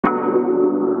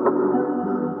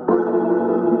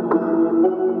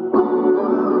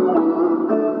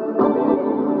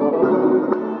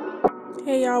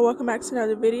Hey y'all, welcome back to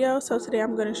another video. So today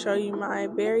I'm going to show you my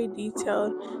very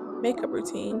detailed makeup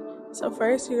routine. So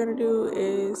first you're going to do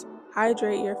is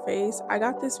hydrate your face. I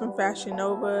got this from Fashion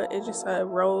Nova. It's just a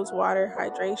rose water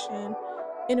hydration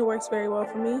and it works very well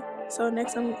for me. So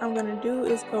next I'm going to do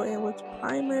is go in with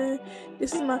primer.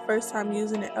 This is my first time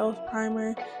using the e.l.f.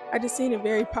 primer. I just seen it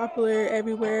very popular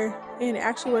everywhere and it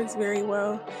actually works very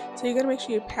well. So you're going to make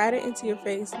sure you pat it into your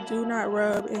face. Do not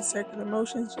rub in circular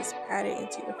motions, just pat it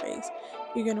into your face.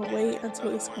 You're going to wait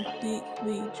until it's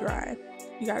completely dry.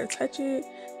 You got to touch it,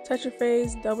 touch your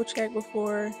face, double check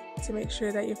before to make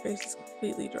sure that your face is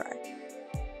completely dry.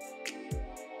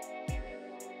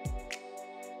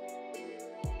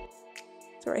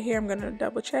 So right here I'm going to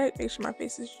double check, make sure my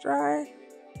face is dry.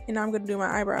 And now I'm going to do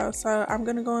my eyebrows. So I'm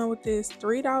going to go in with this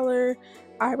 $3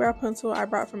 eyebrow pencil I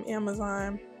brought from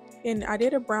Amazon. And I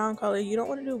did a brown color. You don't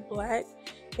want to do black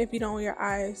if you don't want your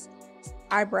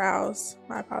eyebrows,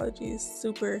 my apologies,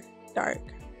 super dark.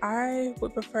 I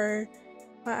would prefer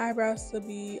my eyebrows to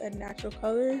be a natural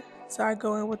color. So I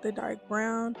go in with the dark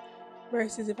brown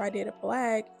versus if I did a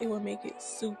black, it would make it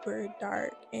super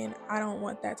dark. And I don't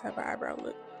want that type of eyebrow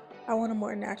look. I want a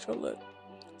more natural look.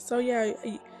 So yeah,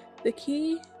 the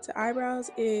key to eyebrows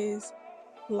is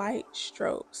light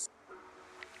strokes.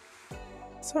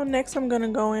 So next I'm going to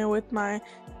go in with my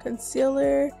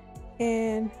concealer,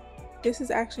 and this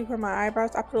is actually for my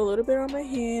eyebrows. I put a little bit on my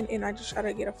hand and I just try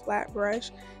to get a flat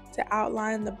brush to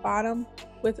outline the bottom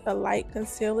with a light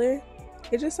concealer.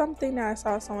 It's just something that I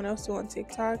saw someone else do on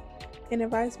TikTok and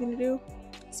advised me to do.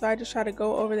 So I just try to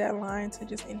go over that line to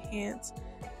just enhance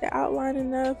the outline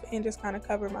enough and just kind of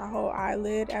cover my whole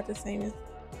eyelid at the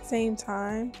same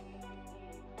time.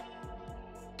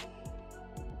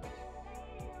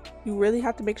 You really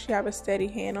have to make sure you have a steady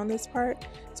hand on this part.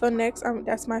 So next,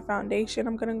 that's my foundation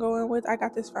I'm going to go in with. I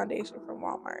got this foundation from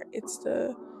Walmart. It's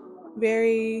the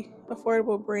very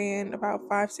affordable brand, about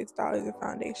 $5-6 a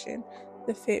foundation,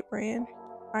 the Fit brand.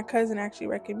 My cousin actually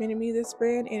recommended me this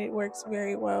brand and it works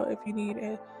very well if you need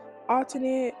an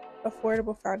alternate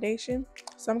affordable foundation.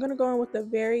 So I'm going to go in with a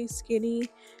very skinny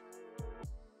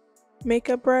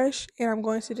makeup brush and I'm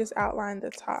going to just outline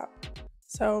the top.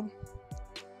 So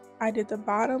I did the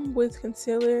bottom with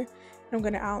concealer and I'm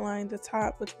going to outline the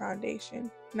top with foundation.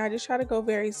 And I just try to go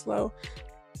very slow.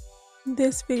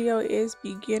 This video is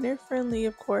beginner friendly,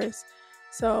 of course,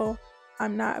 so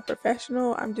I'm not a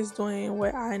professional. I'm just doing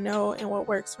what I know and what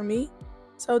works for me.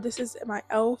 So this is my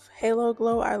e.l.f. Halo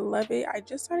Glow. I love it. I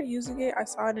just started using it. I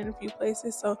saw it in a few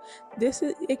places. So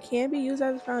it can be used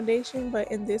as a foundation,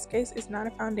 but in this case it's not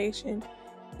a foundation.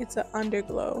 It's an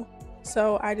underglow.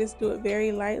 So I just do it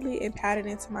very lightly and pat it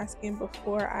into my skin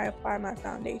before I apply my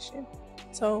foundation.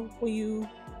 So when you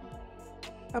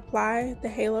apply the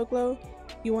Halo Glow,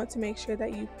 you want to make sure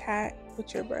that you pat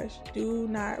with your brush. Do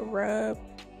not rub.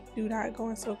 Do not go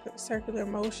in circular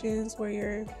motions where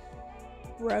you're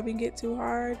rubbing it too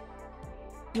hard.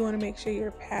 You want to make sure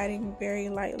you're patting very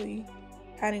lightly,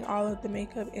 patting all of the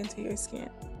makeup into your skin.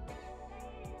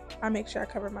 I make sure I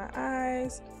cover my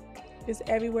eyes, just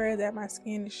everywhere that my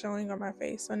skin is showing on my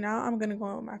face. So now I'm going to go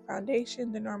in with my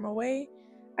foundation the normal way.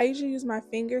 I usually use my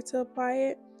finger to apply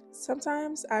it.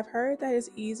 Sometimes I've heard that it's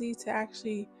easy to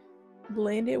actually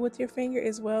blend it with your finger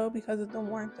as well because of the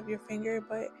warmth of your finger,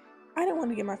 but I don't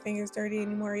want to get my fingers dirty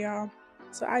anymore, y'all.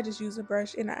 So I just use a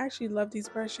brush, and I actually love these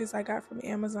brushes I got from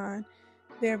Amazon.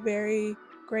 They're very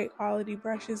great quality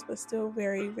brushes, but still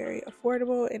very, very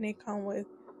affordable, and they come with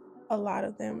a lot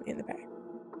of them in the pack.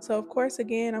 So of course,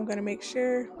 again, I'm going to make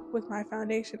sure with my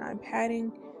foundation I'm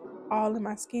patting all of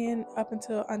my skin up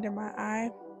until under my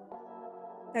eye.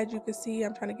 As you can see,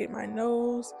 I'm trying to get my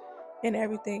nose and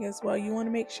everything as well. You want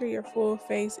to make sure your full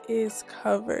face is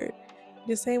covered.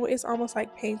 The same way, it's almost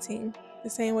like painting. The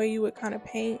same way you would kind of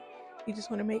paint, you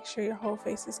just want to make sure your whole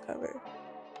face is covered.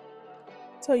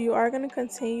 So you are going to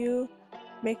continue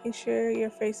making sure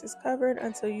your face is covered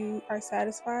until you are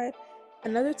satisfied.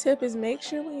 Another tip is make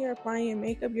sure when you're applying your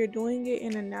makeup, you're doing it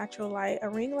in a natural light. A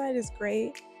ring light is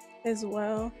great as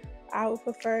well. I would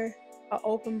prefer an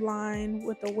open blind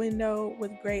with a window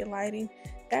with great lighting.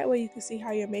 That way you can see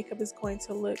how your makeup is going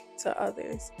to look to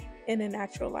others in a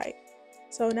natural light.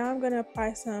 So now I'm going to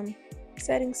apply some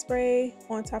setting spray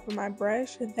on top of my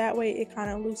brush. That way it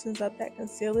kind of loosens up that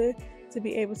concealer to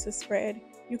be able to spread.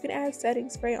 You can add setting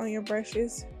spray on your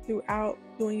brushes throughout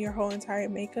doing your whole entire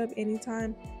makeup.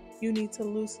 Anytime you need to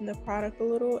loosen the product a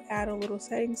little, add a little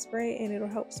setting spray and it'll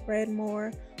help spread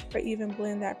more or even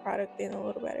blend that product in a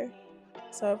little better.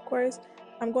 So of course,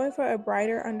 I'm going for a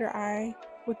brighter under eye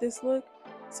with this look,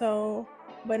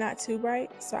 but not too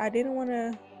bright. So I didn't want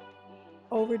to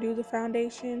overdo the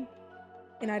foundation.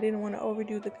 and I didn't want to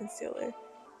overdo the concealer.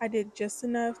 I did just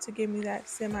enough to give me that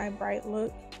semi-bright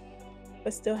look,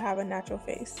 but still have a natural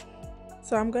face.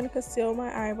 So I'm going to conceal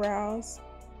my eyebrows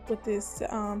with this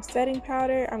setting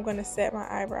powder. I'm going to set my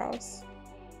eyebrows.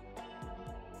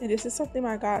 And this is something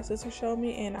my god sister showed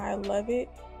me, and I love it.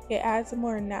 It adds a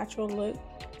more natural look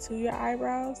to your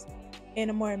eyebrows and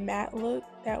a more matte look.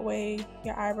 That way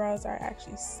your eyebrows are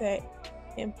actually set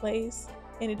in place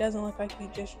and it doesn't look like you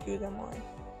just drew them on.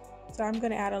 So I'm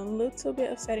going to add a little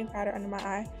bit of setting powder under my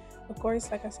eye. Of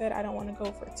course, like I said, I don't want to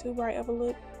go for too bright of a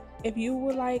look. If you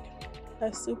would like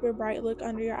a super bright look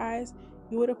under your eyes,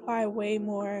 you would apply way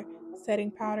more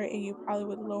setting powder and you probably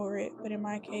would lower it. But in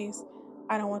my case,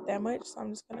 I don't want that much, so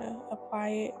I'm just going to apply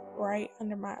it right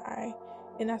under my eye.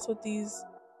 And that's what these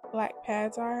black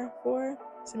pads are for,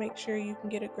 to make sure you can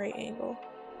get a great angle.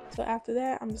 So after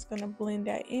that, I'm just going to blend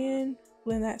that in,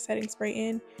 blend that setting spray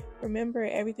in. Remember,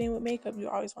 everything with makeup, you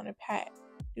always want to pat.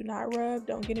 Do not rub,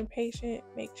 don't get impatient,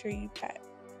 make sure you pat.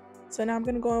 So now I'm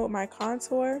going to go in with my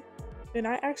contour. And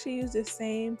I actually use the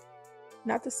same,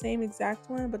 not the same exact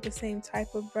one, but the same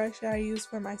type of brush that I use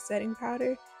for my setting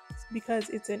powder, because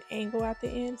it's an angle at the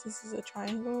end. This is a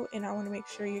triangle, and I want to make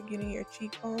sure you're getting your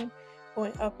cheekbone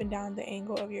going up and down the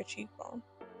angle of your cheekbone.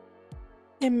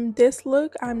 In this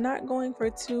look, I'm not going for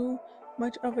too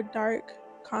much of a dark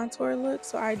contour look,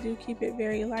 so I do keep it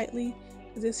very lightly.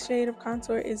 This shade of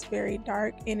contour is very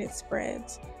dark and it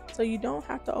spreads, so you don't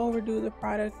have to overdo the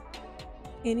product.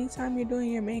 Anytime you're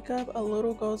doing your makeup, a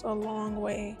little goes a long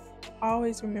way.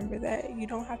 Always remember that. You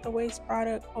don't have to waste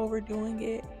product overdoing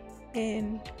it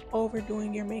and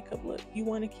overdoing your makeup look. You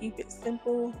want to keep it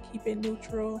simple, keep it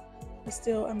neutral, but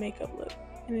still a makeup look.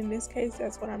 And in this case,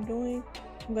 that's what I'm doing.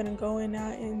 I'm going to go in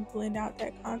now and blend out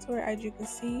that contour. As you can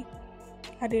see,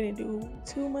 I didn't do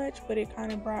too much, but it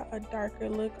kind of brought a darker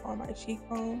look on my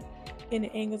cheekbone. In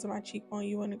the angles of my cheekbone,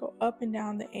 you want to go up and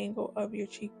down the angle of your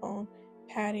cheekbone,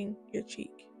 patting your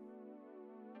cheek.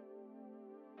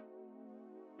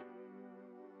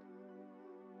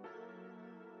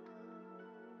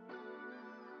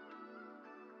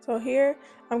 So here,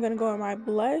 I'm going to go in my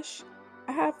blush.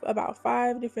 I have about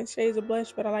 5 different shades of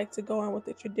blush, but I like to go in with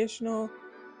the traditional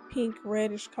pink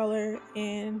reddish color,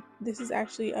 and this is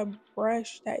actually a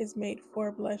brush that is made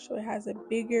for blush, so it has a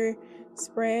bigger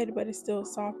spread, but it's still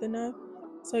soft enough.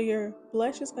 So your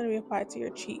blush is going to be applied to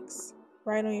your cheeks,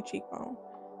 right on your cheekbone.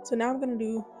 So now I'm going to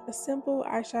do a simple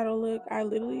eyeshadow look. I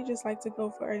literally just like to go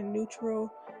for a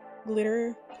neutral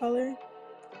glitter color,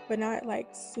 but not like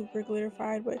super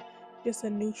glitterified, but just a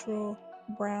neutral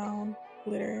brown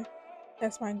glitter.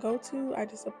 That's my go-to. I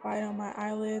just apply it on my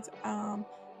eyelids.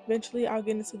 Eventually I'll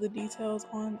get into the details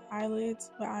on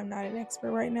eyelids, but I'm not an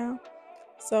expert right now.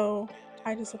 So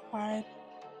I just applied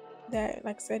that.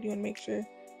 Like I said, you want to make sure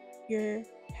you're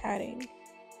patting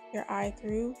your eye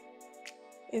through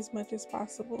as much as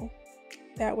possible.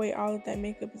 That way all of that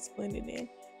makeup is blended in.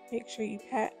 Make sure you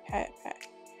pat, pat, pat.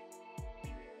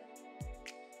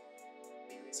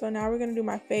 So now we're going to do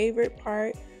my favorite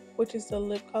part, which is the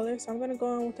lip color. So I'm going to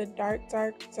go in with a dark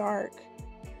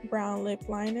brown lip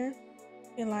liner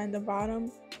and line the bottom,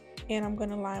 and I'm going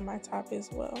to line my top as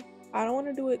well. I don't want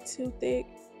to do it too thick,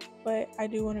 but I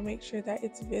do want to make sure that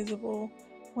it's visible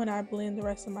when I blend the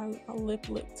rest of my lip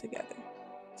look together.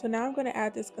 So now I'm going to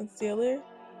add this concealer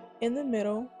in the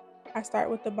middle. I start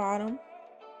with the bottom,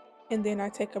 and then I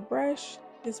take a brush.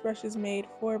 This brush is made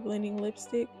for blending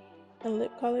lipstick and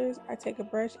lip colors. I take a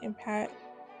brush and pat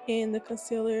in the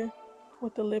concealer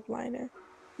with the lip liner.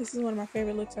 This is one of my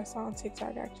favorite looks I saw on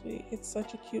TikTok, actually. It's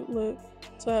such a cute look.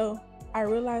 So I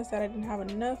realized that I didn't have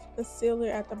enough concealer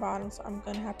at the bottom, so I'm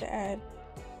gonna have to add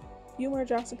a few more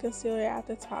drops of concealer at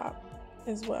the top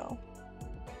as well.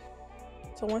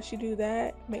 So once you do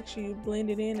that, make sure you blend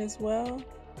it in as well.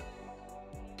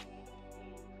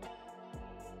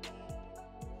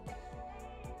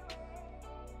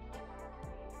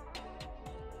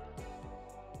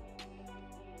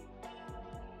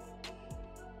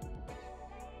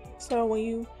 So when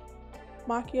you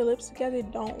mock your lips together,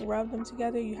 don't rub them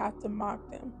together, you have to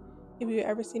mock them. If you've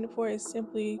ever seen it before, it's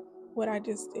simply what I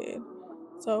just did.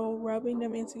 So rubbing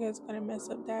them in together is going to mess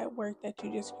up that work that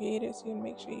you just created, so you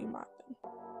make sure you mock them.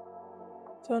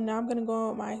 So now I'm going to go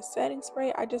with my setting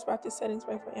spray. I just bought this setting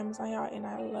spray from Amazon, y'all, and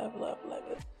I love, love, love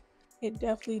it. It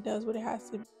definitely does what it has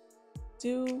to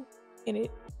do. And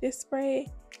this spray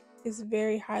is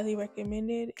very highly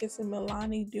recommended. It's a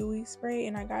Milani Dewy spray,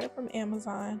 and I got it from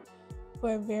Amazon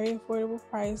for a very affordable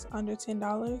price, under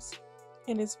 $10,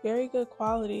 and it's very good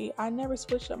quality. I never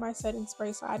switched up my setting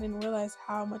spray, so I didn't realize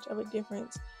how much of a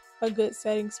difference a good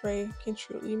setting spray can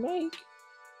truly make.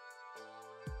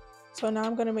 So now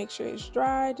I'm going to make sure it's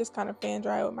dry, just kind of fan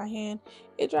dry with my hand.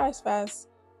 It dries fast,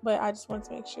 but I just want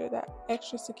to make sure that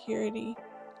extra security.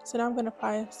 So now I'm going to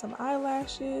apply some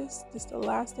eyelashes. This is the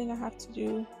last thing I have to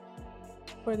do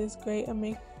for this great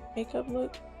makeup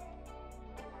look.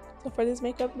 So for this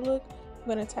makeup look, I'm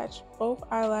going to attach both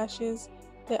eyelashes.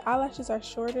 The eyelashes are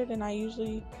shorter than I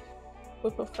usually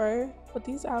would prefer, but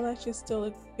these eyelashes still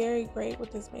look very great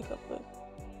with this makeup look.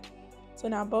 So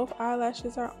now both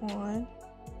eyelashes are on.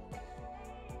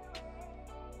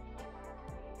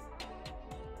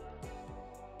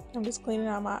 I'm just cleaning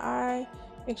out my eye,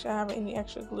 make sure I don't have any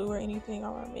extra glue or anything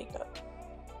on my makeup.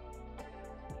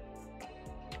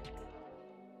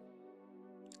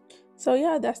 So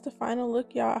yeah, that's the final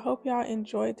look, y'all. I hope y'all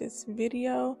enjoyed this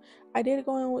video. I did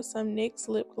go in with some NYX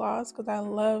lip gloss because I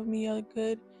love me a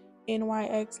good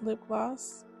NYX lip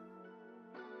gloss.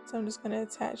 So I'm just going to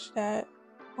attach that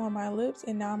on my lips,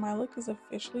 and now my look is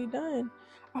officially done.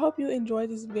 I hope you enjoyed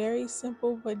this very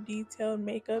simple but detailed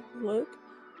makeup look.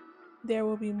 There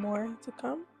will be more to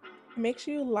come. Make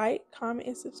sure you like, comment,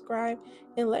 and subscribe,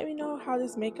 and let me know how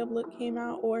this makeup look came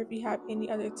out, or if you have any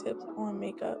other tips on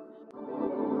makeup.